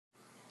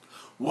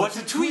What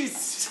a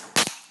twist!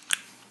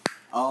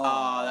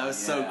 Oh, that was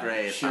so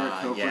great. Share a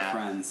Coke with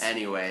friends.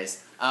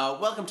 Anyways,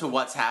 welcome to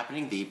What's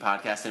Happening, the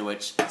podcast in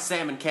which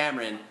Sam and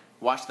Cameron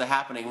watch The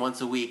Happening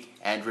once a week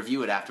and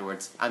review it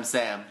afterwards. I'm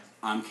Sam.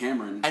 I'm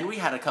Cameron. And we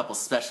had a couple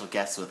special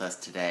guests with us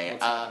today.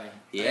 What's happening?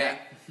 Yeah.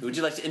 Would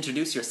you like to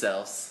introduce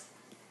yourselves?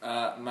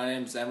 My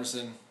name's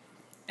Emerson.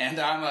 And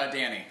I'm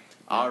Danny.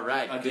 All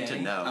right, good Danny?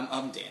 to know.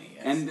 I'm Danny.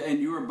 Yes. And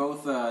you were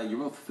both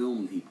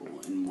film people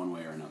in one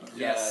way or another.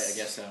 Yes.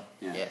 Yeah, I guess so.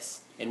 Yeah.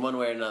 Yes, in one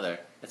way or another.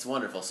 It's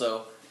wonderful.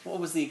 So, what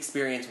was the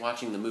experience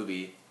watching the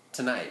movie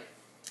tonight?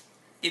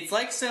 It's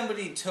like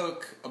somebody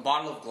took a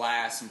bottle of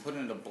glass and put it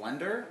in a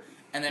blender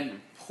and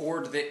then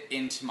poured it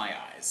into my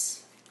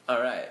eyes. All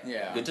right.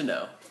 Yeah. Good to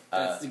know.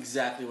 That's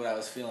exactly what I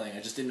was feeling. I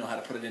just didn't know how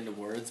to put it into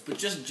words, but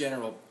just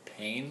general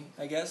pain,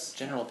 I guess.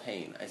 General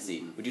pain, I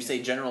see. Would you say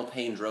general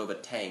pain drove a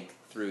tank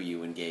through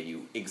you and gave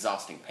you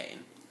exhausting pain?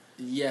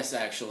 Yes,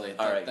 actually.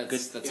 All right,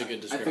 That's a good I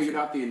description. figured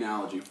out the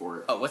analogy for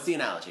it. Oh, what's the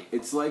analogy?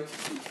 It's like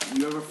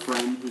you have a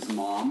friend whose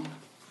mom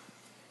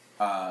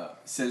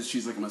says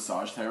she's like a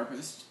massage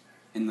therapist,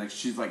 and like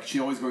she's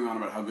always going on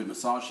about how good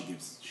massage she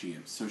gives.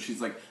 So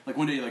she's like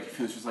one day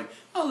she's like,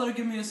 oh, let her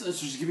give me a massage.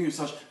 So she's giving you a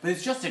massage, but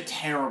it's just a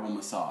terrible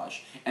massage.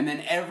 And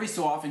then every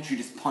so often she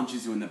just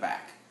punches you in the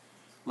back.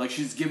 Like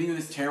she's giving you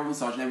this terrible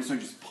massage, and every so often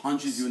just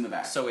punches you in the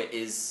back. So it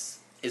is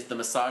the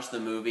massage the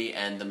movie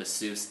and the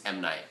masseuse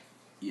M. Night?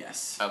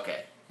 Yes.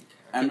 Okay.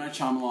 M. Night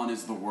Shyamalan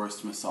is the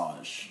worst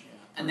massage.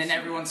 And then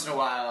every once in a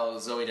while,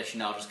 Zoe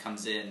Deschanel just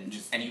comes in,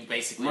 and you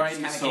basically Right just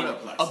in the kind of solar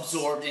get plexus.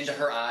 absorbed into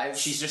her eyes.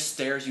 She just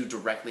stares you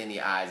directly in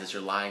the eyes as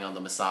you're lying on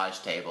the massage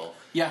table.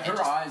 Yeah, And her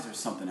just- eyes are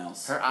something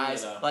else. Her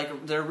eyes, Yeah.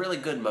 like, they're really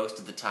good most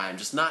of the time,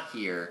 just not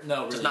here.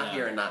 No, just really not not.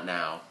 here and not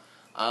now.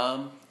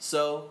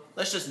 So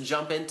let's just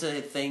jump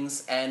into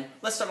things, and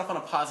let's start off on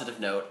a positive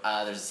note.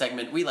 There's a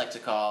segment we like to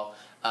call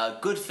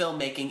Good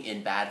Filmmaking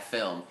in Bad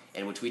Film,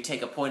 in which we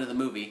take a point of the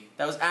movie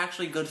that was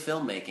actually good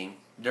filmmaking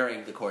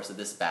during the course of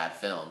this bad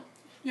film.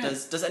 Yeah.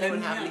 Does anyone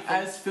And, have yeah, anything?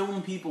 As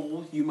film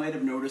people, you might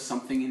have noticed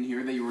something in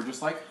here that you were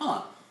just like,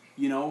 huh,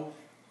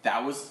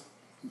 that was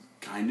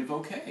kind of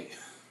okay.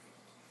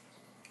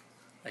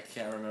 I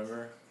can't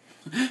remember.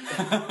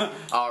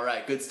 All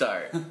right, good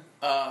start.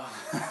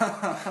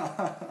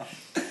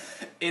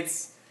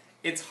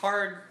 It's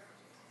hard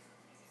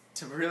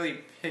to really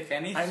pick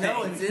anything. I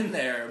know it's in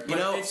there, but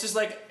know- it's just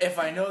like if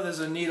I know there's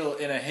a needle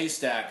in a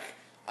haystack,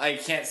 I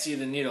can't see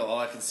the needle. All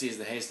I can see is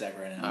the haystack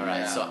right now. All right,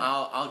 Yeah. so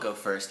I'll go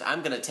first.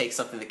 I'm gonna take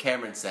something that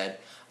Cameron said.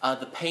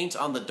 The paint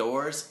on the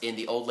doors in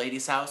the old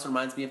lady's house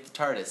reminds me of the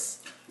TARDIS.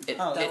 That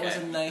was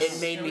a nice.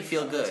 It made me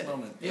feel good.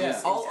 Moment.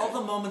 Yeah. all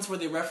the moments where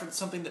they referenced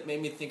something that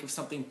made me think of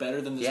something better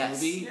than this Yes.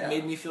 movie Yeah.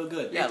 made me feel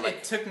good. Yeah,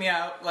 It took me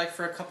out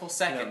for a couple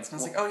seconds. Yeah. I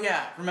was like, oh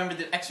yeah, remember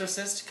The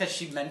Exorcist? Because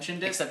she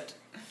mentioned it. Except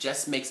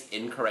Jess makes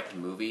incorrect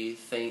movie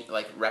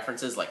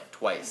references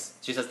twice.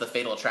 She says the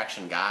Fatal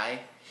Attraction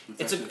guy.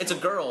 It's a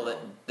girl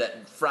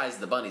that fries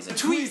the bunnies.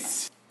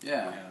 Twist!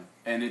 Yeah.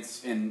 And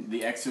it's in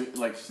the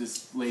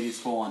this lady's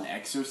full on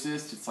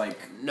exorcist. It's like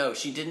No,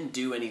 she didn't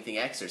do anything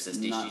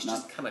exorcisty. She's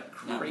just kind of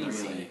not crazy.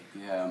 really.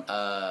 Yeah.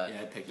 Yeah,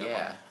 I picked up on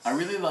Yeah. it. I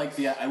really like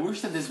I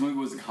wish that this movie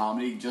was a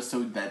comedy, just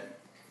so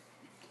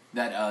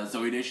that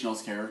Zoe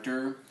Deschanel's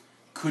character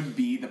could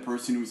be the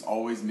person who's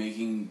always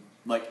making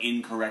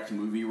incorrect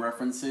movie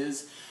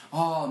references.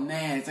 Oh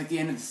man, it's like the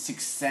end of The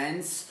Sixth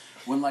Sense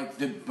when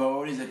the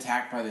boat is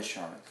attacked by the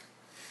shark.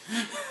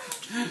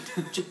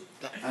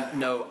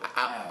 No,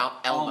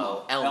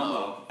 Elmo,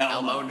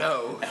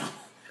 no.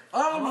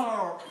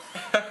 Elmo.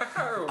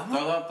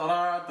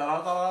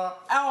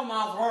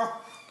 Elmo.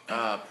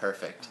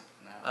 Perfect.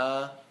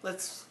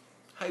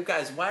 Hi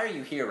guys, why are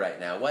you here right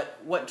now?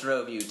 What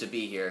drove you to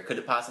be here? Could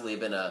it possibly have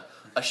been a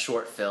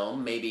short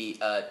film? Maybe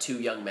two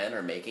young men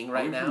are making Are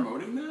right we now?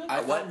 promoting that? I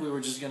What? thought we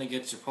were just gonna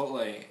get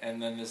Chipotle,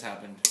 and then this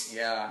happened.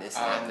 Yeah. This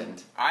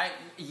happened.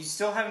 You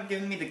still haven't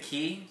given me the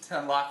key to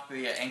unlock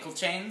the ankle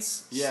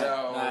chains. Yeah,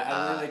 So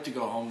I really like to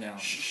go home now.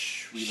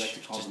 Shh, we like to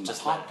call them the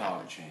just hot let it dog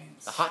happen.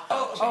 chains. The hot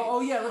dog.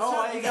 chain. Yeah, let's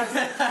talk- you guys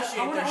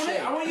appreciate their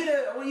shape. I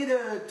want you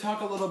to talk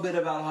a little bit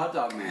about Hot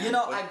Dog Man. You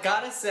know, I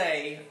gotta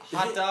say,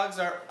 hot dogs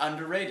are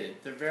underrated.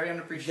 They're very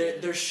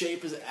unappreciated. Their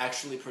shape is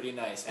actually pretty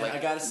nice, and Like- I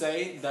gotta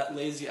say that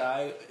lazy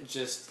eye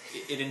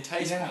it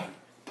enticed Yeah. me.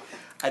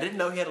 I didn't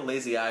know he had a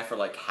lazy eye for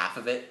half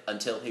of it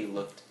until he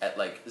looked at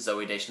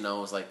Zoe Deschanel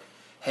and was like,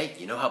 "Hey,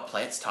 you know how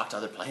plants talk to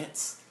other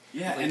plants?"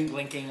 yeah, Like and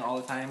blinking all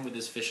the time with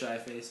his fisheye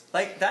face.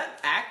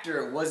 That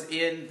actor was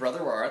in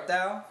Brother Where Art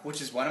Thou,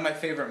 which is one of my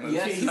favorite movies.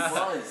 yes, he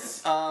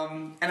was.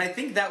 And I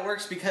think that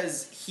works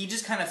because he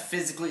just kind of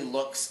physically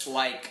looks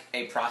like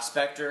a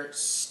prospector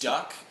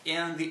stuck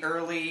in the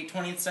early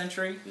 20th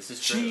century. This is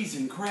true. Cheese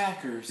and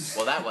crackers.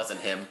 Well, that wasn't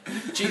him.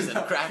 Cheese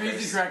and crackers.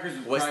 Cheese and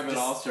crackers was Private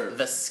Ulster.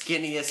 the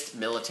skinniest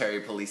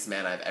military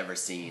policeman I've ever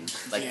seen.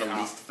 The Yeah.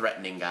 least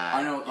threatening guy.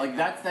 I know,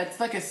 that's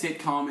like a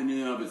sitcom in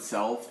and of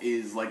itself.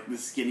 Is the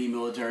skinny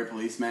military military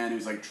policeman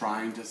who's like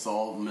trying to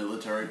solve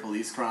military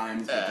police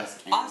crimes but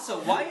just can't. Also,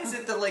 why is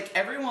it that like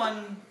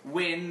everyone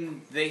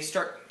when they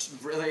start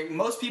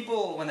most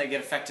people when they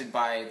get affected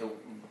by the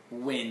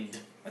wind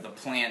or the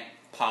plant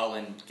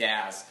pollen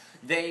gas,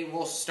 they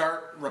will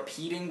start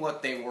repeating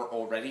what they were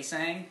already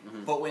saying.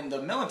 But when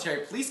the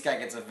military police guy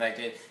gets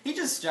affected, he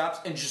just stops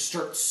and just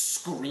starts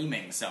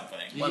screaming something.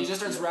 He just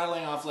starts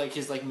rattling off like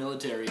his like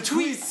military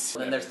Tweets.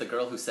 And then there's the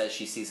girl who says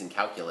she sees in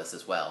calculus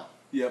as well.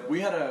 Yep, we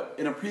had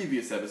in a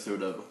previous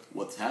episode of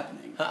What's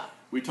Happening, Huh.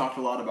 we talked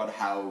a lot about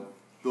how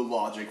the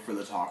logic for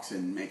the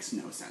toxin makes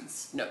no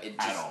sense. No, it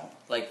At just all.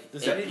 like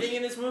Does it- anything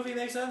in this movie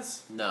make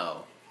sense?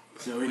 No,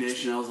 Zoe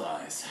Deschanel's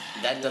eyes.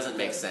 that doesn't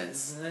make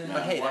sense. No,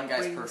 But hey, one that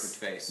guy's brings, perfect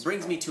face.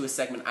 brings me to a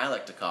segment I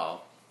like to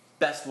call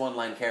Best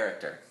One-Line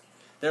Character.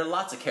 There are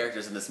lots of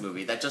characters in this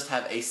movie that just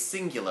have a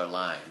singular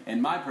line.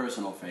 And my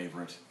personal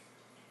favorite,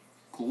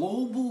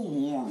 global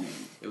warming.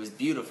 It was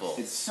beautiful,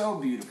 It's so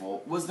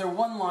beautiful. Was there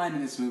one line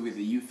in this movie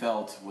that you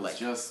felt was Like-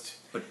 just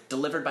but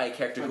delivered by a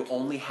character who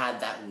only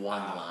had that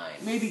one line.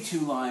 maybe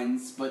 2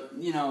 lines, but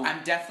you know,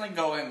 I'm definitely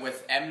going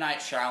with M. Night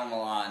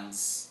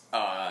Shyamalan's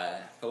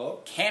Hello?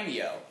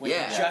 cameo when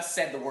Yeah. he just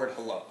said the word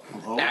hello.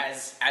 Hello?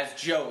 As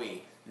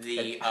Joey,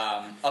 the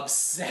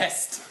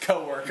obsessed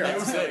coworker.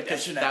 That's of good, Zoe 'cause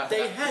Deschanel. that-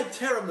 They had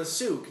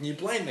tiramisu. Can you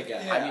blame the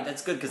guy? Yeah. I mean,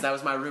 that's good because that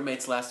was my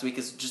roommates last week.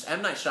 Is just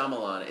M. Night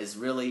Shyamalan is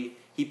really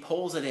he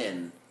pulls it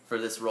in for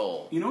this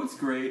role, you know what's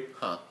great?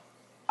 huh?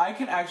 I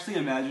can actually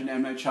imagine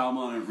M. Night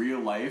Shyamalan in real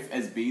life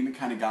as being the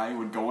kind of guy who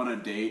would go on a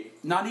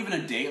date, not even a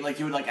date, like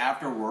he would like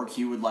after work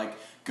he would like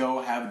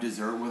go have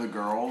dessert with a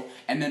girl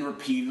and then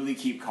repeatedly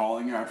keep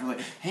calling her after like,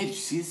 hey, did you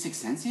see The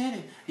Sixth Sense yet?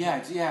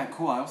 Yeah,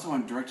 cool. I also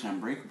want to direct an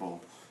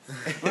Unbreakable.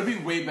 It would be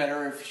way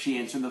better if she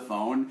answered the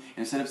phone and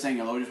instead of saying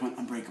hello, just went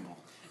Unbreakable.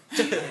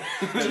 Do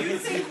you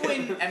think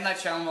when M. Night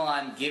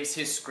Shyamalan gives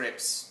his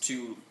scripts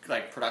to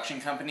like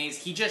production companies,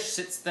 he just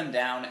sits them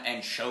down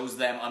and shows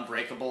them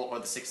Unbreakable or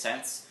The Sixth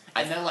Sense?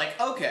 And they're like,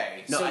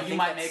 okay, No, so I you think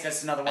might that's- make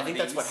us another one I think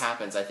of that's these. what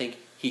happens. I think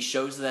he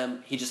shows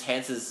them. He just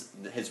hands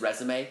his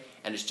resume,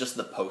 and it's just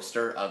the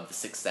poster of The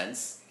Sixth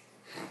Sense.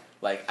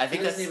 Like I He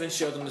think doesn't that's even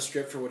show them the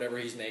script for whatever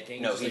he's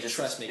making. No, He's he like, just-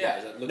 trust me,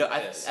 yeah. guys. Look no,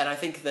 at this. and I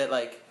think that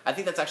I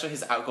think that's actually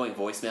his outgoing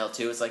voicemail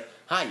too. It's like,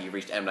 hi, you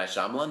reached M. Night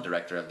Shyamalan,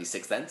 director of The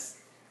Sixth Sense.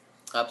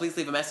 Please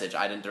leave a message.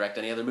 I didn't direct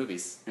any other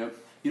movies. Yep.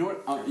 You know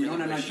what? You know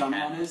what M. Night wish he had.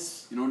 Shyamalan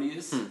is? You know what he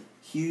is?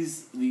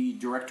 He's the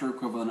director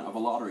equivalent of a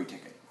lottery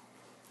ticket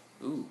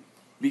Ooh,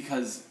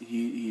 because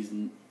he's.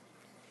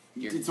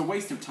 You're- It's a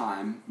waste of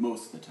time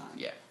most of the time.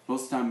 Yeah.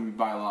 Most of the time, we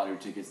buy a lottery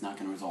ticket, it's not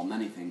going to result in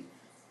anything.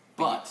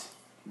 But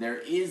there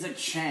is a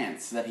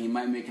chance that he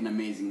might make an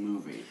amazing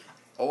movie.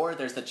 or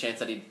there's the chance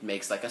that he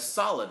makes like a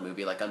solid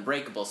movie, like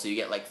Unbreakable, so you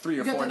get like 3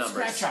 or 4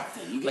 numbers.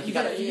 thing. Like, you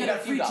got a free few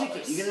ticket.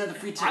 dollars. You get another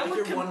free I ticket.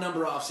 would You're one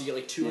number off, so you get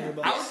like 200 Yeah.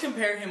 bucks. I would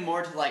compare him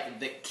more to like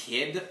the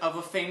kid of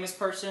a famous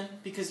person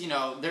because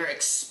they're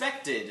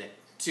expected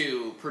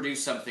to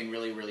produce something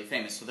really, really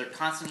famous, so they're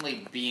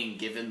constantly being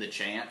given the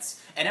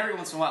chance. And every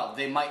once in a while,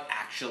 they might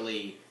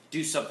actually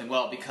do something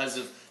well because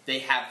of they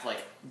have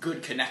like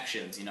good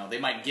connections. They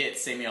might get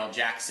Samuel L.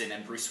 Jackson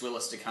and Bruce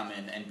Willis to come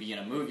in and be in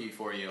a movie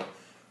for you,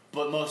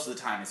 but most of the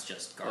time it's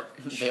just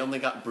garbage. They only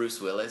got Bruce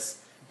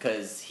Willis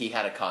because he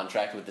had a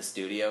contract with the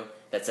studio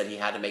that said he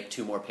had to make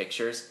 2 more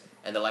pictures,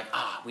 and they're like,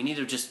 we need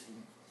to just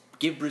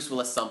give Bruce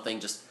Willis something,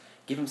 just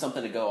give him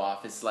something to go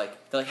off. It's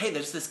like they're like, hey,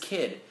 there's this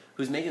kid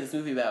who's making this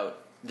movie about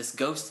this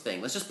ghost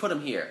thing. Let's just put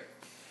him here,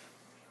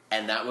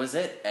 and that was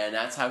it. And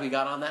that's how he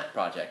got on that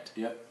project.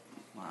 Yep.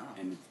 Wow.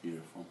 And it's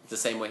beautiful. It's the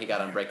same way he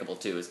got Unbreakable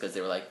too, is because they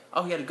were like,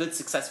 oh, he had a good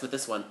success with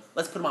this one.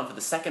 Let's put him on for the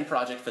second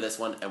project for this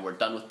one, and we're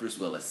done with Bruce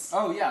Willis.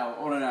 Oh, yeah.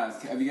 I want to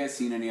ask, have you guys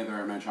seen any other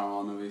M. Night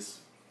Shyamalan movies?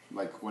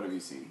 Like, what have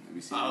you seen? Have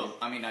you seen Oh,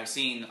 I mean, I've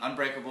seen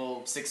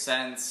Unbreakable, Sixth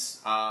Sense.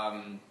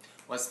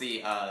 What's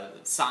the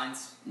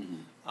Signs?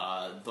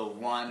 The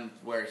one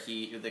where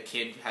the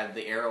kid had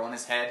the arrow on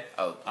his head.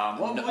 Oh,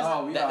 What no, was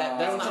Oh, that's yeah.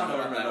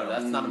 no,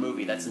 that's not a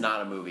movie. That's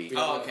not a movie.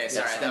 Oh, okay,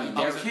 sorry. Yes, that,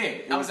 that was was a kid.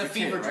 It That was was a a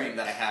kid, fever right? dream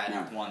that I had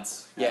Yeah.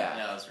 once. Yeah,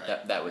 that was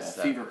right. That was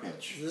Fever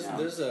Pitch. There's, Yeah.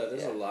 there's a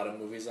Yeah. lot of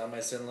movies on my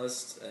sin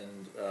list,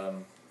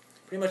 and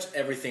pretty much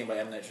everything by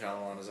M. Night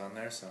Shyamalan is on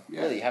there. So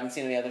Yeah. Really, you haven't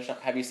seen any other?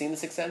 Have you seen The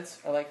Sixth Sense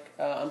or like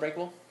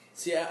Unbreakable?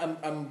 see,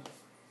 I'm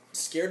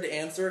scared to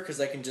answer because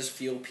I can just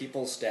feel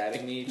people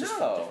stabbing me just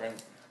No. from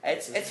different.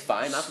 It's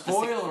fine. Not that the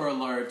Sixth- Spoiler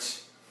alert,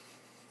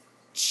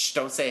 Shh,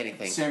 don't say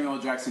anything. Samuel L.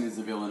 Jackson is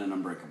the villain in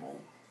Unbreakable.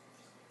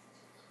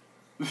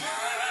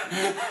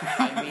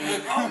 I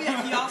mean, Oh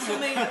yeah, he also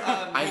made.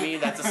 I mean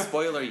that's a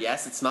spoiler.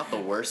 Yes, it's not the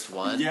worst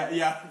one.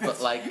 Yeah.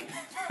 But like,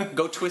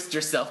 go twist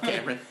yourself,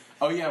 Cameron.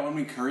 Oh yeah, when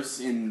we curse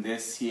in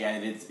this, he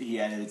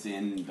edits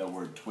in the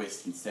word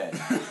twist instead.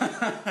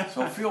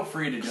 So feel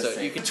free to just So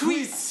say you can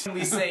twist. When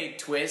we say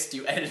twist,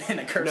 you edit in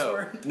a curse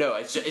word. No,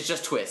 it's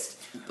just twist.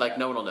 Like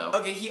no one will know.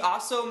 Okay, he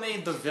also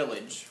made The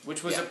Village,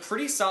 which was Yeah. a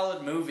pretty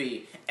solid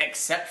movie,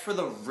 except for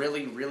the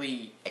really,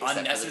 really Except for the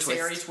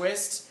unnecessary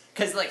twist.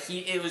 Because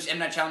it was M.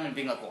 Night Shyamalan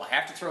being like, well, I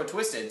have to throw a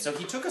twist in. So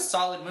he took a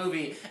solid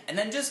movie and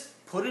then just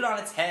put it on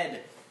its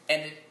head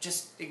and it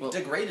just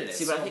degraded it.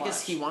 See, so but I think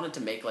much. he wanted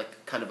to make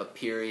like kind of a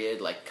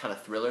period, like kind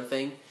of thriller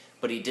thing,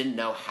 but he didn't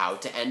know how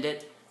to end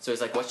it. So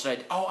he's like, "What should I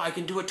do? Oh, I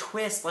can do a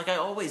twist like I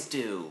always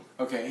do."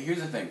 Okay, here's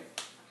the thing.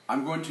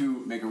 I'm going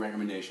to make a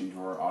recommendation to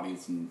our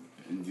audience and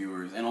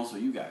viewers, and also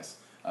you guys.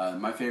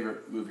 My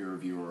favorite movie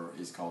reviewer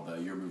is called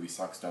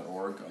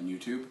YourMovieSucks.org on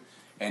YouTube,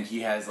 and he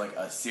has like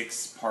a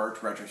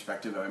 6-part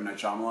retrospective of M. Night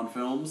Shyamalan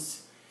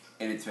films,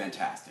 and it's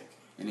fantastic.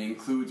 And it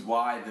includes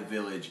why The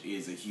Village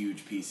is a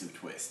huge piece of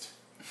twist.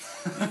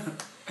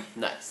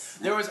 Nice.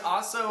 There was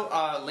also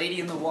Lady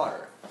in the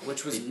Water,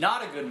 which was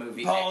not a good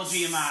movie. Paul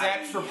except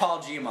Giamatti. for Paul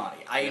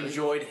Giamatti. I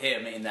enjoyed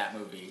him in that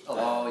movie.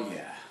 Oh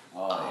yeah.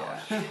 Oh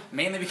yeah.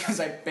 Mainly because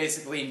I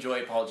basically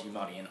enjoy Paul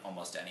Giamatti in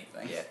almost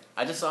anything. Yeah,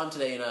 I just saw him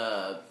today in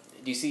a.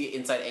 Do you see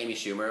Inside Amy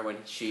Schumer when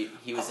he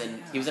was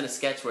he was in a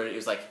sketch where it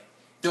was like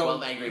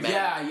 12 Angry Men?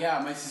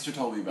 Yeah, my sister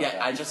told me about that.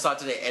 Yeah, I just saw it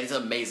today, and it's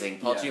amazing.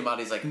 Paul Yeah.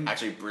 Giamatti's like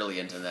actually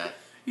brilliant in that.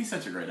 He's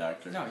such a great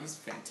actor. No, he's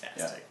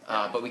fantastic.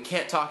 But we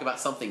can't talk about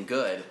something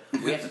good.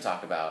 We have to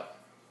talk about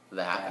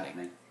The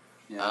Happening.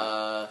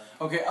 Yeah.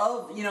 Okay,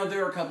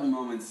 there are a couple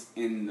moments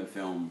in the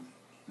film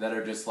that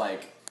are just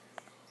like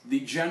the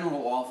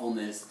general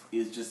awfulness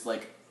is just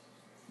like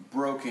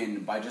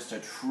broken by just a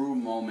true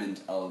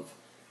moment of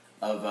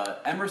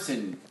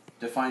Emerson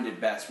defined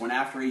it best when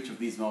after each of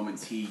these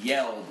moments he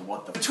yelled,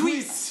 "What the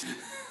twist!"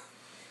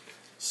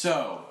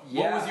 So, what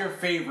Yeah. was your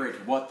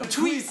favorite "What the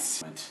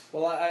twist"?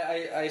 Well,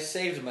 I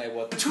saved my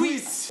what the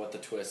Twist! What the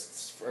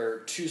twists for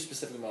 2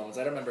 specific moments.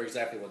 I don't remember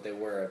exactly what they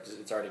were.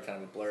 It's already kind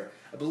of a blur.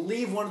 I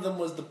believe one of them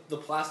was the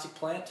plastic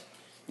plant.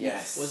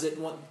 Yes. Was it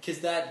one? Because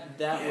that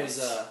Yes.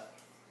 was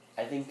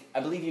I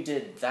believe you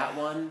did that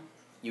one.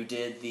 You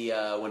did the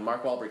when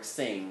Mark Wahlberg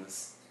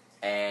sings,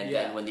 and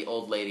Yeah. then when the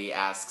old lady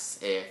asks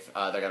if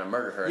they're gonna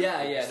murder her.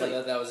 yeah. It's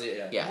like- That was it.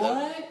 Yeah. yeah.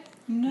 What?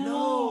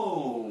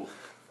 No.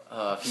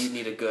 If you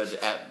need a good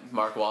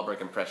Mark Wahlberg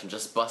impression,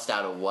 just bust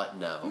out a what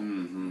no.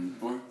 Mm-hmm.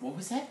 What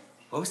was that?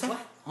 What was that? What?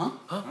 Huh?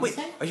 Huh? What Wait, was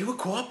that? are you a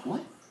co-op?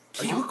 What?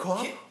 Are you a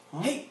co-op?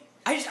 Hey,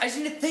 I just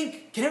need to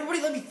think. Can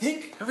everybody let me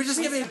think? Ever just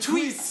give me a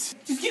twist?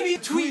 Just give me a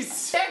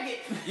twist.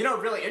 You know, a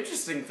really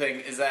interesting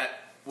thing is that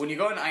when you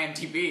go on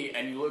IMDb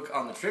and you look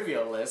on the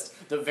trivia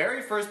list, the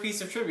very first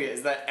piece of trivia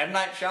is that M.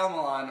 Night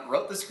Shyamalan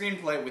wrote the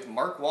screenplay with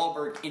Mark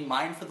Wahlberg in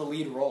mind for the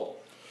lead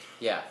role.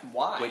 Yeah.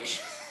 Why?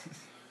 Which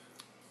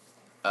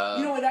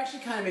It actually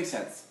kind of makes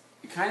sense.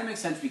 It kind of makes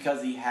sense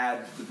because he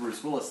had the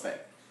Bruce Willis thing.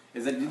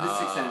 Is that he did The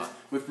Sixth Sense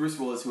with Bruce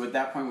Willis, who at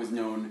that point was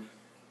known.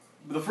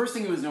 The first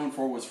thing he was known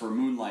for was for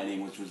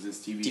Moonlighting, which was this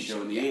TV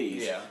show in the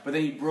 80s. Yeah. But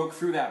then he broke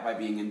through that by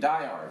being in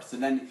Die Hard. So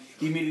then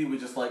he immediately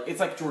was just like,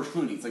 it's like George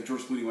Clooney. It's like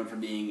George Clooney went from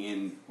being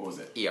in, what was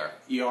it? ER.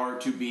 ER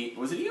to be,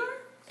 was it ER?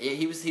 Yeah,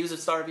 he was a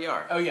star of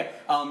ER. Oh yeah,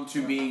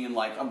 to being in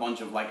like a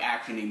bunch of like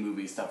actiony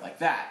movies, stuff like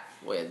that.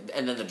 Well,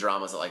 and then the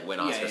dramas that like win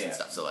Oscars and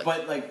stuff. So like,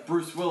 But like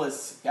Bruce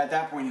Willis, at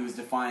that point, he was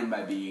defined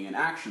by being an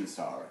action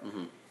star.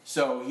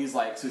 So he's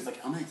like,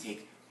 I'm gonna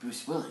take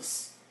Bruce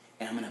Willis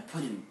and I'm gonna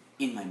put him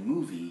in my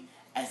movie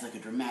as like a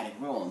dramatic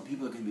role, and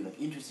people are gonna be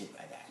like interested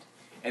by that.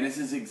 And this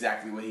is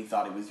exactly what he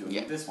thought he was doing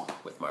Yeah. with this one.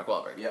 with Mark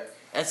Wahlberg. Yep.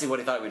 That's what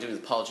he thought he was doing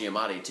with Paul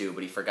Giamatti too,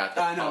 but he forgot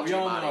that I know, Paul we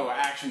all Giamatti. know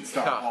action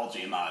star Yeah. Paul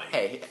Giamatti.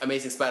 Hey,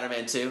 Amazing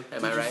Spider-Man 2,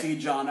 am Did I you right? see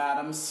John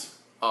Adams?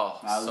 Oh,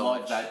 I so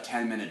love much. that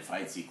 10-minute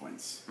fight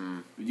sequence.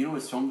 You know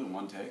it's filmed in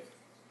one take?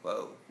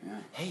 Whoa. Yeah.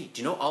 Hey,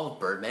 do you know all of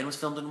Birdman was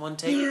filmed in one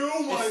take?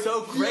 Oh it's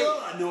so great.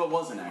 God. No, it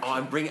wasn't actually.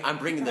 Oh, I'm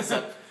bringing this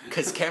up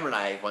because Cameron and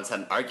I once had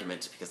an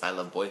argument because I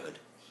love Boyhood.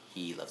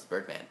 He loves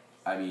Birdman.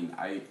 I mean,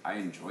 I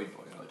enjoyed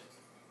Boyhood.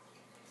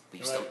 But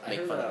you still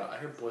make fun of it. I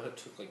heard Boyhood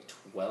took like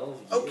 12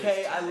 years.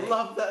 Okay, to I make.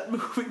 love that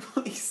movie,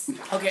 please.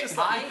 Okay, Just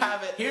let me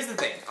have it. Here's the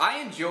thing. I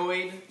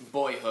enjoyed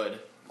Boyhood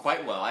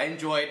quite well. I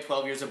enjoyed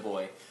 12 Years a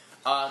Boy.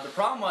 The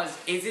problem was,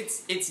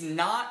 it's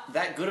not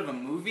that good of a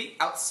movie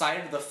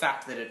outside of the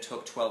fact that it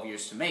took 12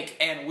 years to make,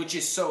 and which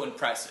is so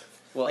impressive.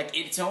 Well- Like,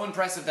 it's so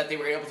impressive that they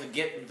were able to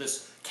get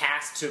this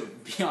cast to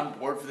be on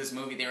board for this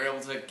movie. They were able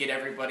to get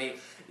everybody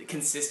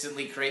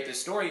consistently create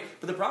this story.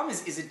 But the problem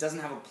is it doesn't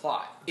have a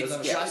plot. It's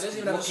Doesn't just have- it doesn't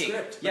even have a looking.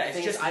 script. Yeah, The it's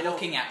thing just is, I don't-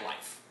 looking at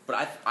life.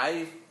 But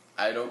I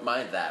don't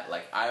mind that.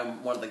 Like,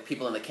 I'm one of the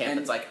people in the camp And-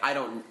 that's like,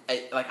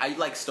 I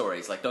like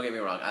stories. Like, don't get me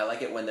wrong. I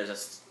like it when there's a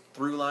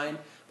through line.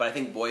 But I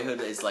think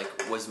Boyhood is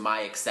was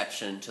my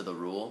exception to the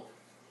rule.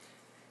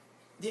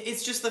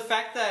 It's just the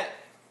fact that,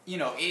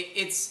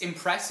 it's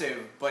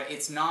impressive, but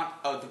it's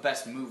not the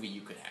best movie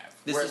you could have.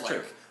 This Where, is like,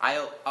 true.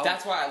 I'll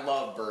That's why I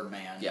love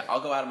Birdman. yeah,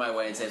 I'll go out of my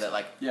way and say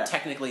that Yeah.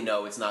 technically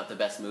no, it's not the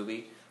best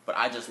movie, but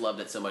I just loved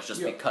it so much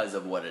just Yeah. because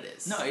of what it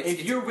is. No,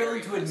 If you're very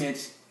willing to impressive.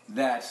 admit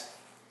that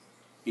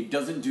it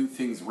doesn't do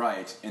things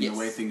right in Yes. the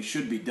way things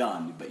should be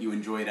done, but you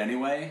enjoy it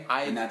anyway,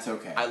 then that's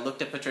okay. I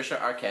looked at Patricia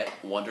Arquette,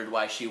 wondered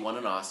why she won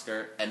an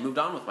Oscar, and moved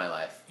on with my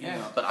life. Yeah.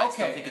 But I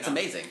still Okay. think it's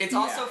amazing. It's Yeah.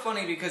 also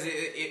funny because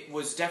it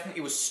was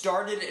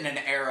started in an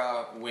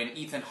era when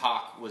Ethan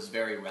Hawke was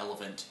very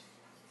relevant,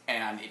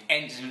 and it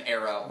ended in an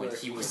era when Where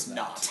he he was was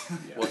not.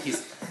 Well,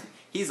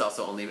 he's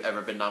also only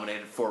ever been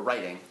nominated for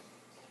writing.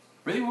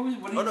 Really?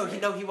 What Oh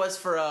no, he was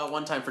for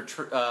one time for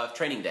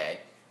Training Day,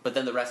 but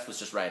then the rest was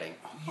just writing.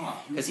 Yeah,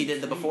 Because he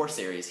did the Before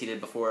series. He did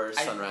Before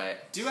I Sunrise.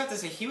 do have to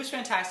say, he was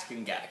fantastic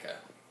in Gattaca.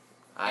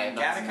 I have And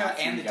not Gattaca not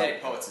seen and the Dead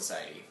Gattaca. Poet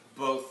Society.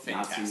 Both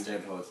Not seen fantastic.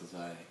 Dead Poet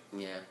Society.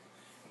 Yeah.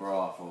 We're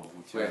awful.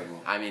 We're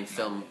terrible. I mean,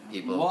 film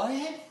people.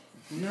 What?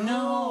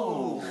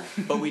 No.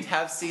 But we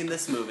have seen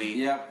this movie.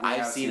 Yep, we I've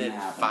have seen seen it it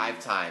happen. 5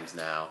 times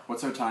now.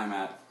 What's our time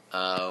at?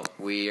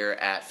 We're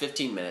at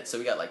 15 minutes, so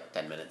we got like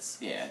 10 minutes.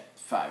 Yeah,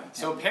 5.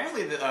 So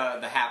apparently the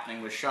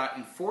Happening was shot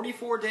in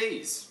 44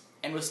 days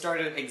and was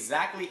started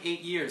exactly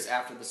 8 years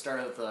after the start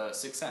of The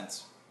Sixth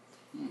Sense.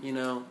 You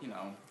know, You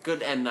know,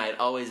 good M. Night,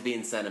 always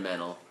being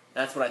sentimental.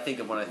 That's what I think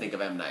of when I think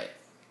of M. Night.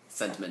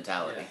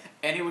 Sentimentality.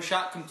 and it was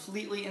shot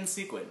completely in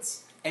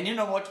sequence. And you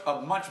know what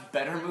a much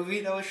better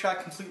movie that was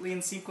shot completely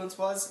in sequence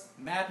was?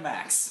 Mad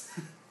Max.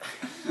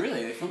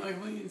 Really? They filmed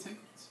everything in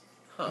sequence?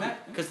 Huh.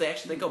 Matt- Because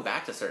they go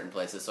back to certain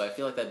places, so I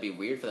feel like that'd be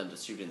weird for them to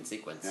shoot it in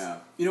sequence. Yeah.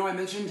 You know, I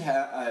mentioned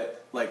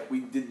like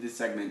we did this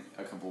segment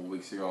a couple of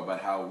weeks ago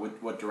about how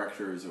what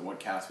directors or what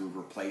cast would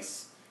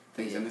replace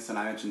things in this, and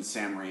I mentioned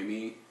Sam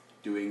Raimi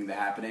doing The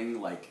Happening,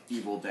 like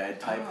Evil Dead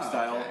type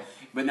style. okay.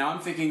 But now I'm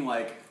thinking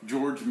like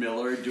George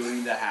Miller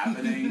doing The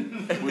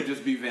Happening would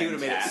just be He would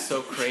have fantastic.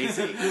 made it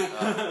so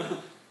crazy.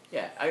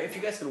 Yeah, if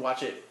you guys could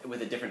watch it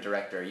with a different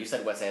director, you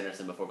said Wes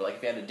Anderson before, but like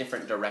if you had a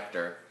different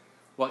director,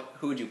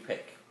 who would you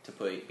pick to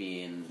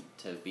be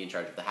in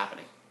charge of The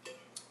Happening?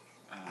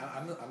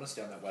 I'm gonna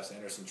stay on that Wes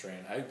Anderson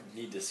train. I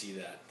need to see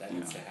that. That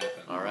needs to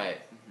happen. All right,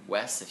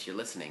 Wes, if you're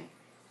listening,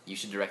 you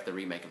should direct the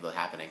remake of The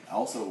Happening.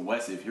 Also,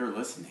 Wes, if you're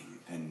listening,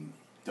 then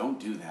don't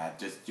do that.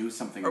 Just do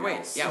something Or wait,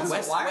 else. yeah, So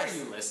Wes. why are Wes,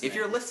 you listening? If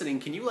you're listening,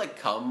 can you like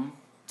come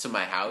to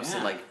my house and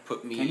Yeah. like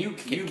put me? Can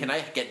you- can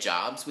I get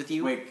jobs with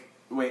you?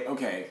 Wait,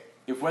 okay.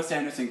 If Wes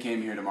Anderson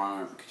came here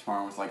tomorrow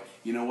and was like,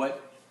 you know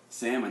what,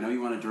 Sam, I know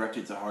you want to direct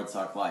It's a Hard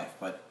Sock Life,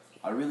 but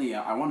I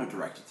want to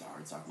direct It's a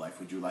Hard Sock Life.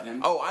 Would you let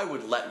him? Oh, I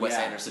would let Wes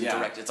Yeah, Anderson yeah.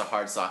 direct It's a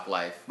Hard Sock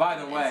Life. By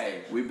the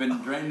way, we've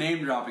been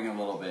name dropping a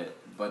little bit,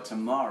 but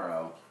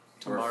tomorrow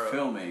we're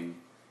filming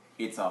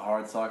It's a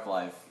Hard Sock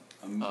Life,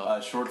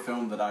 a short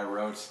film that I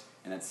wrote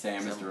and that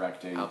Sam is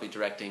directing. I'll be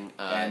directing.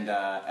 And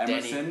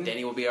Emerson.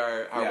 Danny will be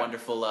our Yeah.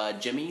 wonderful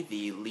Jimmy,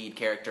 the lead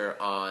character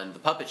on the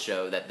puppet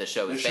show that the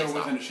show The is show based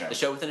within on. a show. The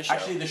show within a show.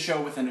 Actually, the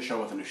show within a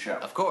show within a show.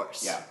 of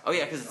course. Yeah. Oh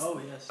yeah, because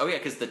yes.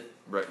 because the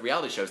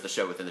reality show is the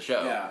show within the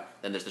show. Yeah.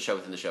 Then there's the show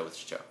within the show within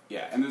the show.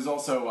 Yeah, and there's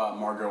also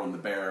Margot and the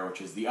Bear,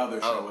 which is the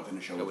other show within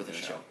a show within a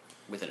show.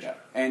 Within a Yeah. show.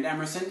 And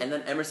Emerson. And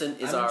then Emerson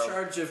is I'm our in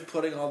charge of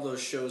putting all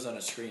those shows on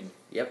a screen.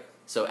 Yep.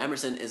 So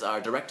Emerson is our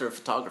director of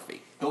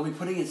photography. He'll be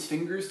putting his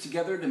fingers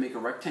together to make a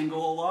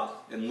rectangle a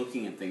lot and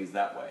looking at things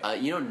that way.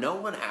 No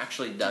one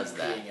actually does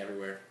that. Peeing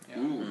everywhere.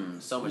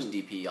 So much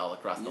DP all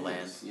across the land.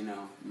 Yes, you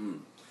know,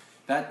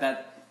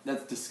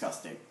 that's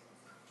disgusting.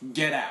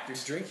 Get out. You're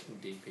drinking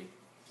DP.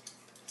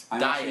 I'm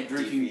Diet actually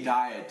drinking DP.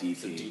 Diet DP.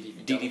 So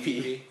DDP.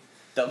 DDP.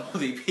 Double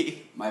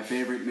DP. My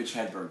favorite Mitch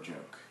Hedberg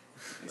joke.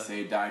 They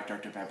say Diet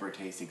Dr. Pepper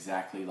tastes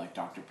exactly like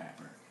Dr.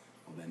 Pepper.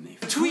 Well, then they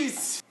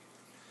Tweets!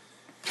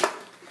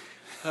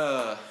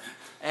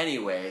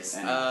 Anyways,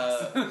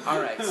 all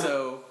right.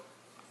 So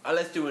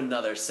let's do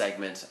another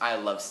segment. I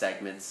love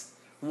segments.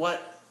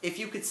 What if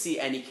you could see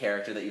any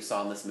character that you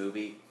saw in this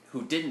movie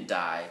who didn't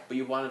die, but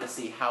you wanted to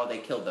see how they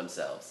killed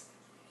themselves?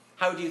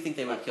 How do you think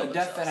they would kill a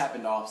themselves? death that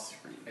happened off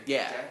screen.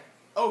 Yeah.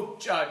 Oh,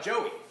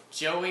 Joey.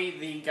 Joey,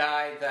 the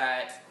guy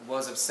that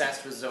was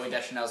obsessed with Zoe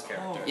Deschanel's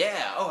character.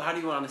 Yeah. Oh, how do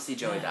you want to see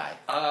Joey die?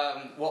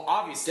 Well,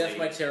 obviously. Death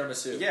by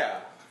tiramisu. Yeah.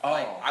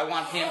 Like, I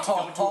want him to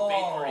go into a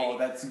bakery. Oh,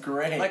 that's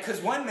great. Like,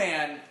 because one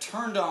man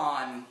turned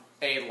on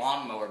a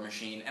lawnmower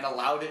machine and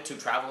allowed it to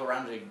travel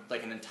around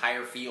like an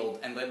entire field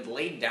and then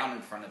laid down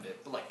in front of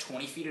it, like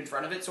 20 feet in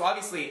front of it. So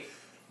obviously,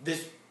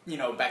 this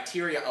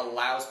bacteria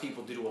allows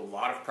people to do a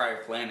lot of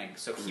prior planning.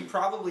 So he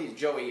probably,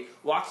 Joey,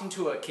 walked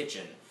into a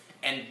kitchen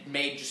and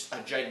made just a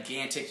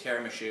gigantic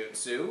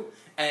tiramisu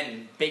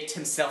and baked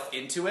himself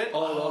into it.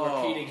 All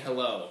while repeating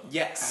hello.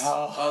 Yes.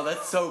 Oh,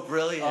 that's so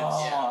brilliant.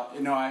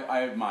 I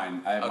have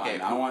mine. Okay,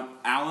 I want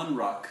Alan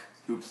Ruck,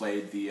 who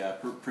played the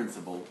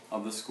principal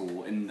of the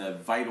school in the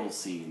vital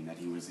scene that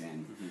he was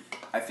in.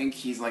 I think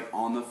he's like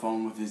on the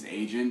phone with his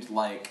agent,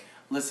 like,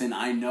 listen,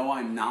 I know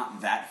I'm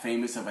not that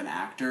famous of an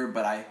actor,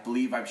 but I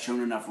believe I've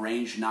shown enough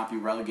range to not be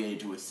relegated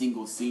to a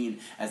single scene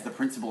as the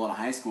principal in a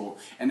high school.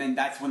 And then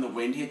that's when the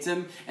wind hits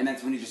him, and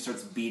that's when he just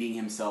starts beating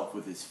himself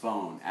with his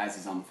phone as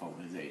he's on the phone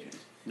with his agent.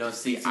 No,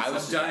 see, I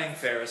was I'm dying,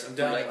 Ferris. I'm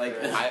dying.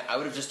 I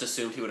would have just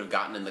assumed he would have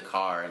gotten in the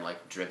car and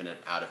like driven it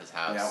out of his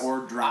house. Yeah,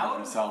 or drowned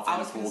himself I in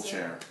a was gonna pool say-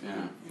 chair.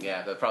 Yeah.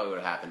 Yeah, that probably would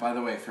have happened. By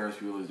the way, Ferris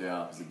Bueller's Day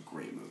Off is a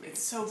great movie.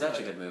 It's so It's good.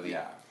 actually a good movie.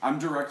 Yeah, I'm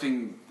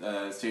directing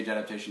a stage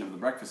adaptation of The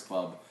Breakfast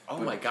Club. Oh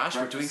but my gosh,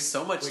 we're doing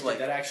so much Wait, like.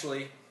 did it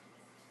actually?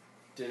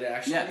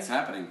 Yeah, it's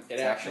happening. It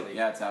It's actually-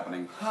 Yeah, it's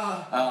happening.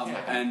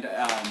 I'm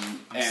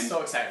And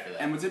so excited for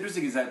that. and what's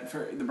interesting is that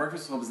The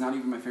Breakfast Club is not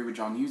even my favorite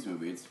John Hughes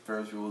movie. It's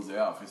Ferris Bueller's Day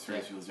Off.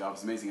 Ferris Bueller's Day Off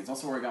is amazing. It's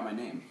also where I got my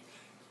name.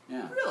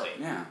 Yeah. Really?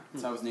 Yeah.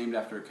 So I was named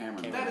after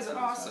Cameron. That is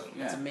awesome.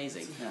 Yeah. That's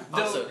amazing. Yeah.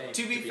 Though, Also,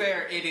 to be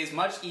fair, it is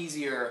much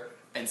easier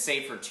and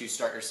safer to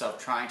start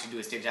yourself trying to do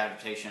a stage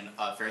adaptation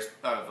of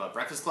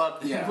Breakfast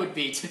Club Yeah. would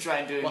be to try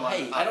and do Well, one.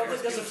 hey, I don't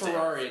think Ferris there's a Bueller's Day Off.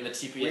 Ferrari in the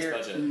TPS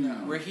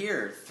budget. We're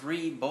here,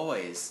 3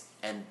 boys,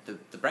 and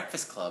the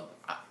Breakfast Club.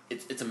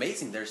 It's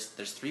amazing. There's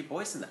 3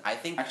 boys in there. I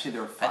think Actually,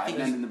 there were I 5 think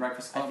men in the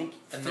Breakfast Club. I think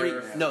And 3. there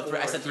are No, 4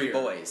 I said 3 here.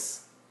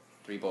 boys.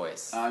 3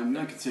 boys. I'm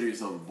not consider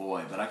yourself a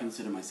boy, but I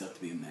consider myself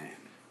to be a man.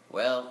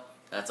 Well,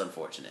 that's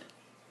unfortunate.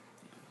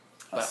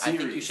 A But I think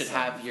you series should of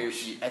have your.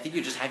 unfortunate. I think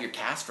you just have your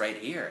cast right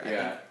here. I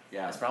Yeah, think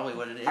yeah. That's probably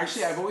what it is.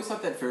 Actually, I've always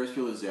thought that Ferris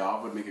Bueller's Day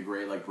Off would make a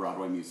great like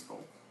Broadway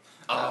musical.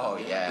 Oh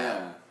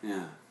yeah.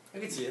 Yeah. I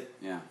can see it.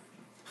 Yeah.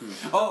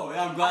 Oh,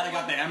 I'm glad I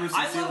got the Emerson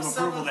seal of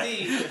approval there.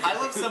 I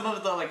love some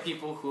of the like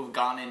people who have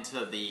gone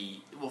into the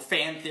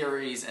fan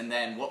theories and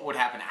then what would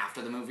happen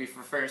after the movie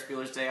for Ferris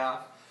Bueller's Day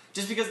Off.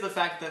 Just because of the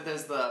fact that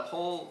there's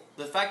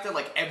the fact that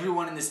like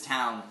everyone in this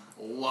town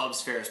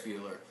loves Ferris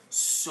Bueller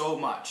so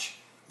much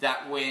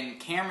that when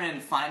Cameron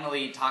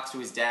finally talks to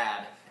his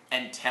dad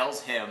and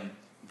tells him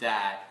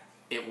that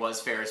it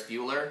was Ferris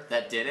Bueller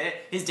that did it,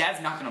 his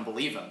dad's not going to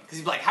believe him. Because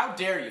he's like, how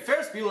dare you?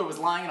 Ferris Bueller was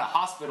lying in a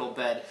hospital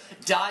bed,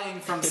 dying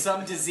from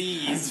some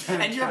disease,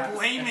 and you're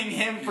blaming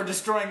him for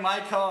destroying my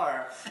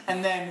car.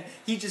 And then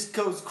he just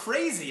goes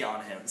crazy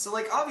on him. So,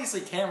 like,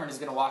 obviously Cameron is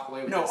going to walk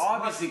away with No, this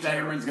obviously much better,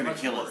 Cameron's gonna much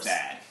kill worse. his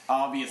dad.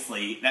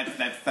 Obviously,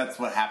 that's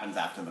what happens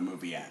after the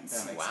movie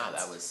ends. Yeah. Wow,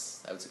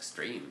 sense. that was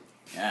extreme.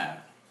 Yeah.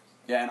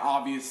 Yeah, and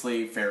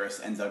obviously Ferris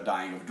ends up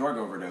dying of a drug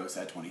overdose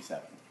at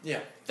 27. Yeah.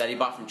 That he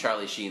bought from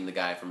Charlie Sheen, the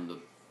guy from the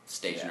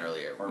station Yeah.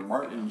 earlier. Or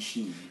Martin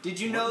Sheen. Did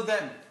you know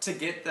that to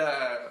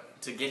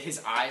get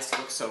his eyes to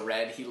look so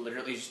red, he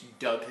literally just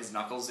dug his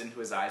knuckles into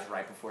his eyes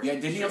right before? Yeah,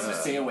 didn't he also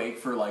stay awake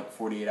for like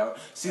 48 hours?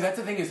 See, that's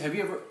the thing is, have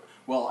you ever...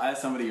 Well,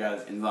 as somebody who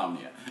has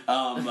insomnia,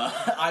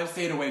 I've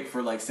stayed awake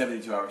for like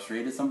 72 hours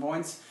straight at some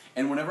points,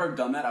 and whenever I've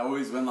done that, I've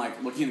always been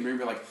like, looking in the mirror and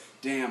be like,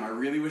 damn, I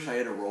really wish I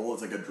had a role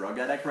as like a drug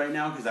addict right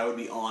now, because I would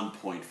be on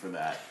point for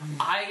that.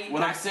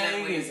 What I'm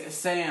saying is,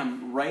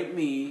 Sam, write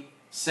me...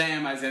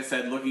 Sam, as I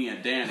said, looking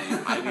at Danny.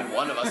 I mean,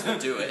 one of us will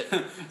do it.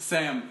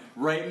 Sam,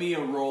 write me a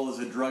role as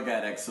a drug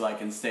addict so I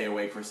can stay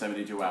awake for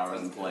 72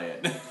 hours and play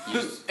it.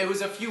 It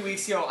was a few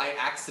weeks ago. I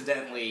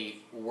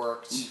accidentally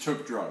worked You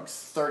took drugs.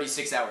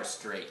 36 hours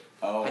straight.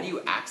 Oh. How do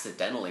you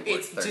accidentally work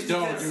It's 30? just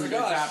Don't because- do it. It's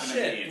Oh, happened to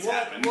shit. me. It's Well,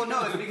 happened. Well,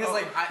 no, it's because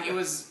like it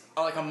was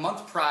like a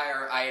month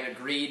prior. I had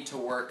agreed to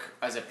work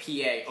as a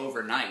PA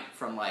overnight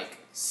from like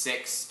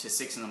 6 to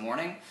 6 in the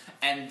morning,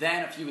 and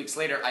then a few weeks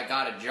later, I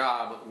got a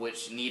job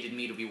which needed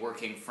me to be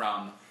working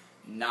from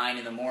 9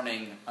 in the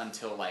morning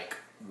until like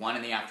 1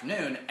 in the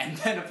afternoon, and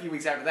then a few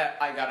weeks after that,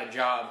 I got a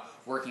job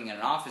working in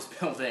an office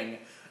building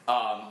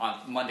on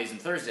Mondays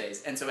and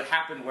Thursdays, and so it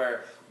happened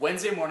where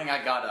Wednesday morning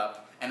I got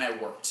up and I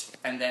worked,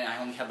 and then I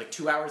only had like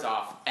 2 hours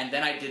off, and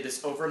then I did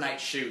this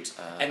overnight shoot,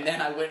 and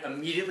then I went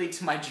immediately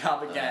to my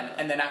job again,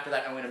 and then after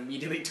that I went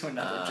immediately to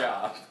another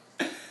job.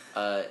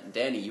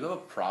 Danny, you have a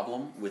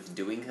problem with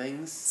doing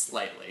things?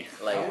 Slightly.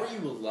 Like, How are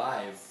you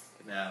alive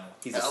now?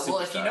 he's a Well,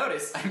 if you superstar.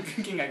 notice, I'm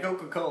drinking a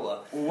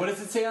Coca-Cola. What does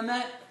it say on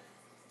that?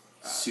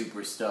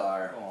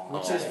 Superstar.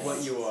 Which is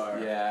what you are.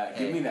 Yeah,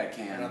 give Hey. me that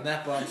And on can.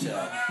 that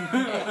bombshell.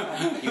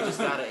 You just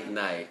gotta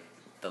ignite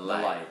the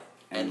light,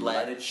 and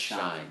let it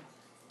shine.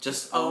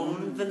 Just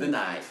own the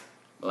night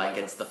like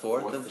it's the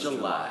 4th of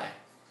July.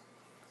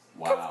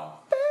 Wow.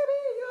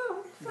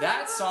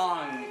 That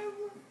song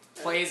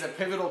plays a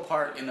pivotal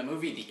part in the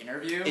movie The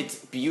Interview. It's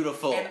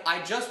beautiful. And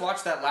I just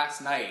watched that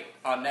last night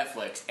on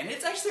Netflix, and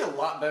it's actually a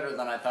lot better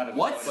than I thought it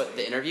was. What? But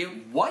the interview?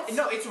 What?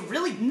 No, it's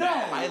really No,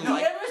 bad. I the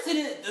like- Emerson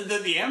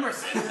is the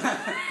Emerson.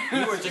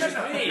 You were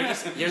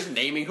you're just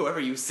naming whoever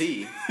you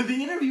see.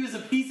 The Interview is a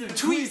piece of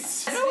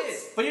tweets. Yes, it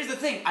is. But here's the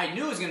thing: I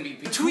knew it was going to be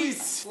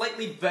Tweets.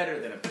 slightly better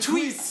than a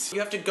Tweets. You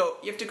have to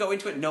go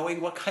into it knowing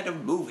what kind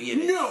of movie it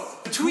is. No,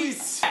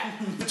 tweets,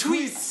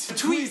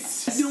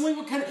 tweets. Knowing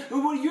what kind of,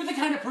 well, you're the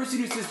kind of person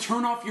who says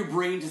turn off your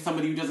brain to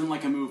somebody who doesn't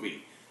like a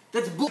movie.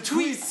 That's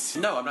tweets.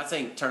 No, I'm not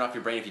saying turn off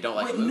your brain if you don't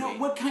like Wait, a movie. no,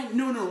 what kind?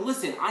 No,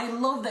 listen. I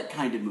love that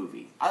kind of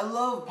movie. I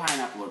love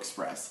Pineapple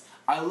Express.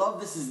 I love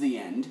This Is the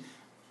End.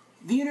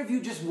 The Interview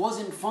just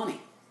wasn't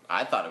funny.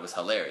 I thought it was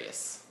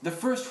hilarious. The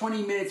first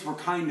 20 minutes were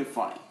kind of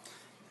funny.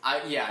 No,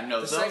 The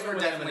those segment were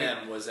with definitely.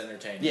 Eminem was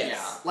entertaining. Yes.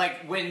 Yeah,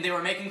 like when they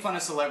were making fun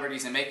of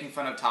celebrities and making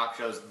fun of talk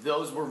shows,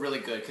 those were really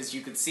good because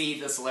you could see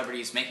the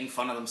celebrities making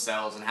fun of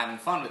themselves and having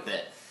fun with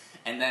it.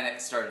 And then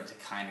it started to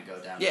kind of go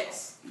down.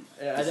 Yes.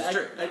 Yeah, This is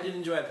true. I did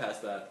enjoy it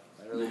past that.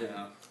 I really did.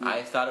 Yeah.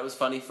 I thought it was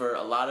funny for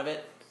a lot of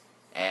it,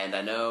 and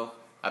I know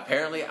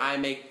apparently I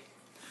make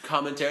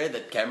commentary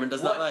that Cameron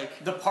does not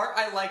like. The part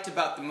I liked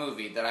about the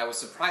movie that I was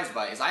surprised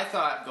by is I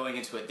thought going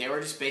into it they were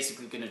just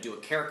basically going to do a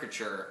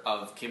caricature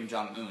of Kim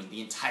Jong Un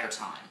the entire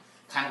time,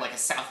 kind of like a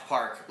South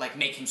Park, like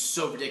make him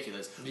so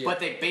ridiculous. Yeah. But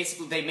they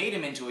made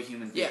him into a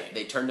human being. Yeah,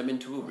 they turned him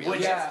into a real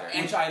Which- gangster.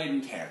 and- which I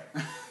didn't care.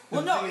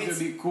 Well, no, it would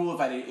be cool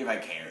if I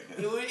cared.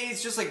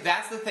 It's just like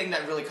that's the thing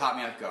that really caught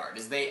me off guard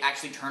is they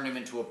actually turned him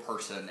into a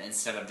person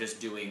instead of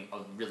just doing a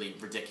really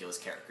ridiculous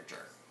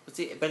caricature.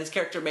 But his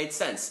character made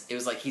sense. It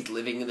was like he's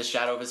living in the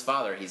shadow of his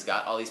father. He's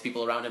got all these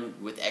people around him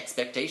with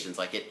expectations.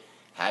 Like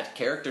had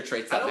character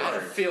traits I that don't want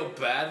to mattered. feel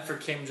bad for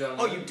Kim Jong Un.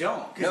 Oh, you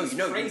don't? 'Cause No, he's you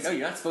know, crazy.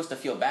 you're not supposed to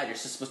feel bad. You're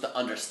just supposed to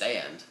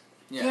understand.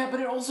 Yeah, but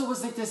it also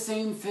was like the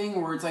same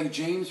thing where it's like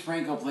James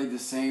Franco played the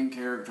same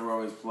character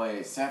always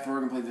plays. Seth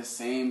Rogen played the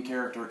same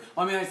character.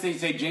 I mean, I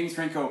say James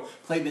Franco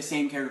played the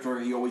same character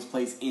he always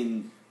plays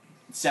in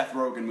Seth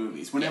Rogen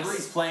movies. Whenever Yes.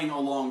 he's playing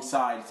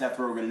alongside Seth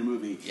Rogen in a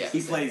movie, Yes.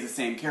 he plays the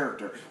same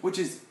character, which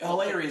is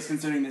hilarious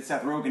considering that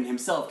Seth Rogen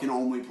himself can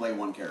only play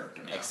one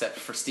character. Except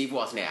for Steve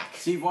Wozniak.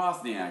 Steve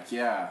Wozniak,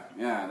 yeah,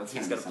 that's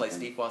He's gonna going to play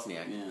something. Steve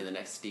Wozniak Yeah. in the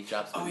next Steve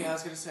Jobs Oh movie. yeah, I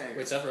was gonna say.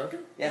 Wait, Seth Rogen?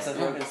 Yeah, Seth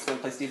Rogen is going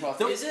to play Steve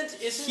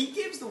Wozniak. Isn't he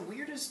gives the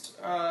weirdest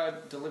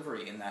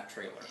delivery in that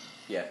trailer?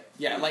 Yeah.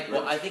 Yeah, like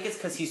Well, I think it's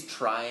because he's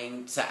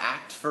trying to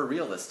act for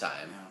real this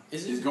time.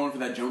 He's going for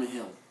that Jonah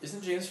Hill.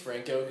 Isn't James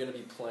Franco going to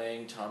be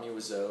playing Tommy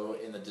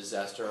Wiseau in The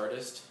Disaster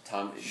Artist?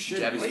 Should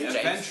be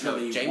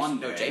eventually one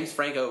day. James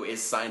Franco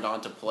is signed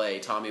on to play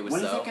Tommy Wiseau.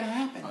 When is that gonna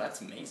happen? Oh,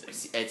 that's amazing.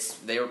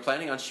 They were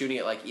planning on shooting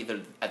it like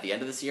either at the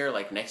end of this year,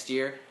 like next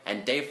year,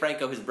 and Dave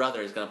Franco, his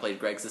brother, is going to play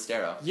Greg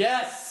Sestero.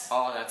 Yes!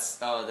 Oh,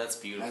 that's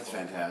beautiful. That's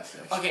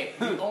fantastic. Okay,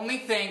 the only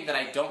thing that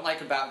I don't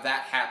like about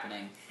that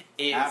happening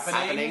is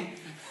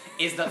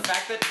is the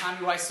fact that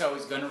Tommy Wiseau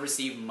is going to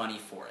receive money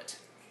for it.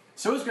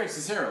 So is Greg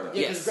Sestero, though.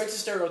 Yeah, Yes. because Greg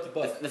Sestero wrote the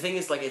book. The thing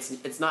is, like,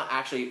 it's not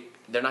actually.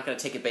 They're not going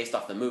to take it based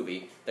off the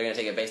movie. They're going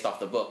to take it based off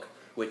the book,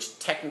 which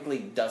technically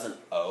doesn't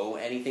owe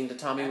anything to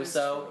Tommy That is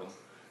Wiseau. true.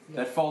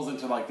 That falls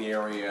into like the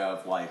area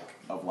of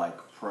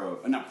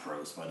not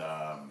prose, but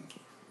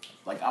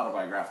like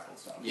autobiographical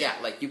stuff. Yeah,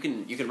 like you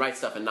can write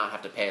stuff and not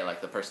have to pay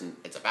like the person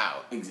it's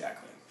about.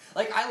 Exactly.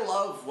 Like, I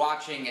love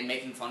watching and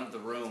making fun of The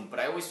Room, but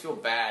I always feel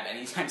bad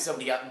anytime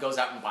somebody goes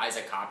out and buys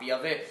a copy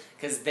of it,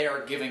 because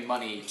they're giving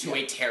money to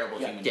a terrible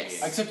human Yes.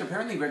 being. Except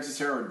apparently Greg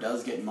Sestero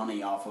does get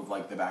money off of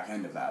like the back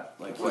end of that.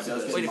 Like he does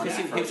get Wait, money.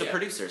 because from he was a it.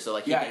 producer, so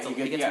like he Yeah, gets, he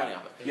he gets yeah. money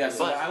off it. Yeah,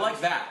 so But- I like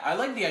that. I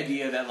like the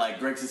idea that like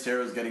Greg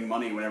Sestero is getting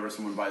money whenever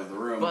someone buys the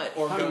room. But-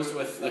 Or Tommy goes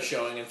was- with a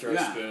showing and throws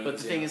Yeah. spoons. But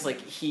the thing is, like,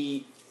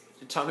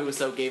 Tommy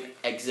Wiseau gave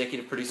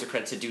executive producer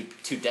credit to do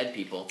Two Dead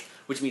People,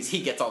 which means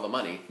he gets all the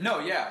money. No,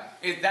 yeah.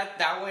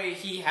 That way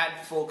he had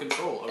full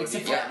control over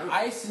Except the for, entire movie.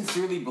 I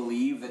sincerely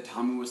believe that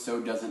Tommy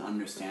Wiseau doesn't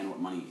understand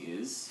what money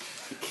is.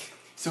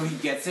 So he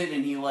gets it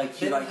and he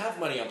they don't have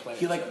money on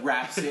Planet he like Zoo.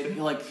 wraps it.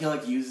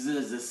 He uses it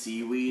as a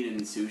seaweed in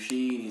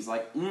sushi, and he's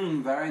like,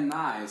 very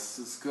nice.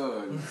 It's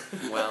good.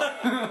 Well,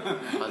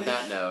 on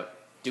that note,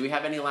 do we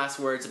have any last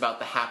words about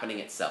the happening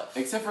itself?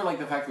 Except for like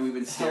the fact that we've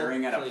been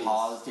staring at a please.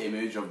 paused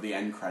image of the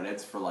end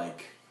credits for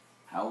like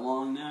how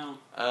long now?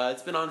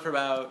 It's been on for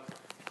about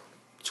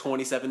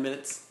 27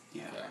 minutes.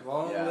 Yeah.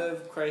 Long Yeah.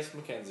 live Christ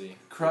Mackenzie.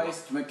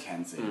 Christ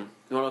Mackenzie.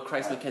 Well,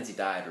 Christ Mackenzie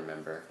died,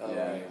 remember? Oh,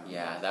 Yeah. right.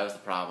 Yeah, that was the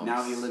problem.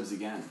 Now he lives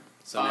again.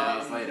 So now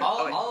he's later. all,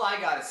 Oh, wait. all I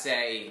gotta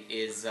say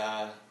is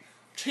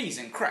cheese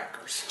and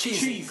crackers.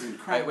 Cheese and Alright,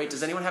 crackers. wait,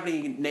 does anyone have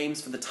any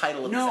names for the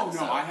title of this No,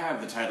 episode? no, I have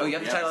the title. Oh, you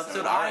have the title of the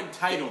episode? I Alright.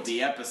 titled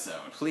the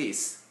episode.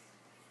 Please.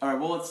 All right,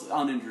 well, let's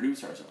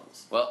unintroduce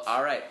ourselves. Well,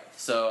 alright.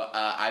 So,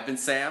 I've been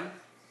Sam.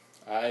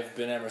 I've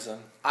been Emerson.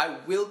 I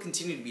will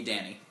continue to be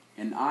Danny.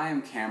 And I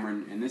am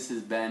Cameron, and this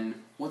has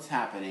been What's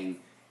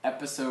Happening,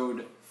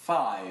 Episode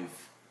 5,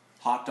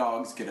 Hot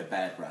Dogs Get a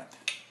Bad Rep.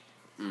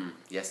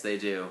 Yes, they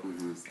do.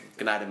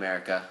 Good night,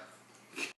 America.